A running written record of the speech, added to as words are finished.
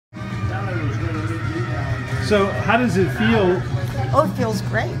So how does it feel? Oh, it feels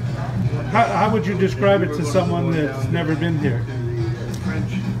great. How would you describe it to someone that's never been here?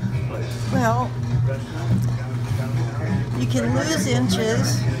 Well, you can lose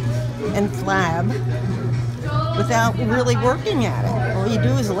inches and flab without really working at it. All you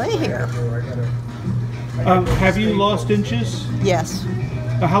do is lay here. Have you lost inches? Yes.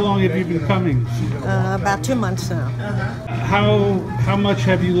 How long have you been coming? About 2 months now. How much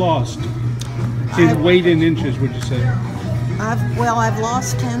have you lost in weight in inches, would you say? I've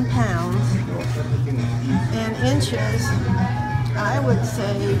lost 10 pounds. And inches, I would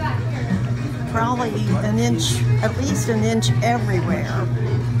say probably an inch, at least an inch everywhere.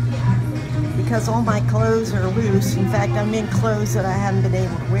 Because all my clothes are loose. In fact, I'm in clothes that I haven't been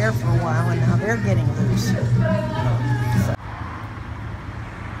able to wear for a while, and now they're getting loose.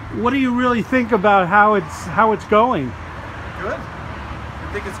 What do you really think about how it's going? Good. I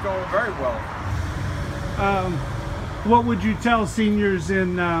think it's going very well. What would you tell seniors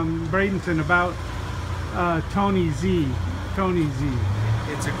in Bradenton about Tony Z?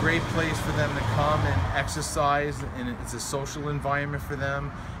 It's a great place for them to come and exercise, and it's a social environment for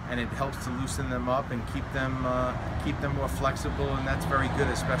them, and it helps to loosen them up and keep them more flexible, and that's very good,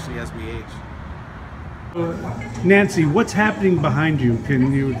 especially as we age. Nancy, what's happening behind you?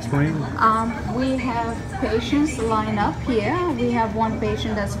 Can you explain? We have patients lined up here. We have one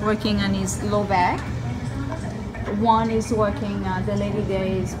patient that's working on his low back. One is working, the lady there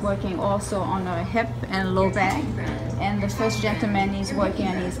is working also on her hip and low back. And the first gentleman is working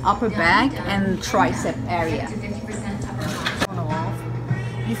on his upper back and tricep area.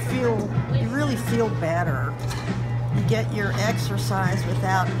 You really feel better. You get your exercise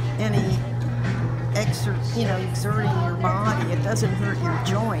without any exerting your body. It doesn't hurt your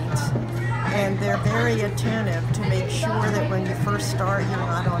joints. And they're very attentive to make sure that when you first start, you're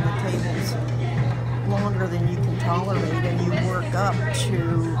not on the tables longer than you can tolerate, and you work up to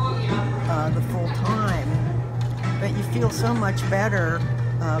the full time. But you feel so much better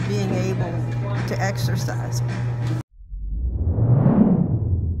being able to exercise.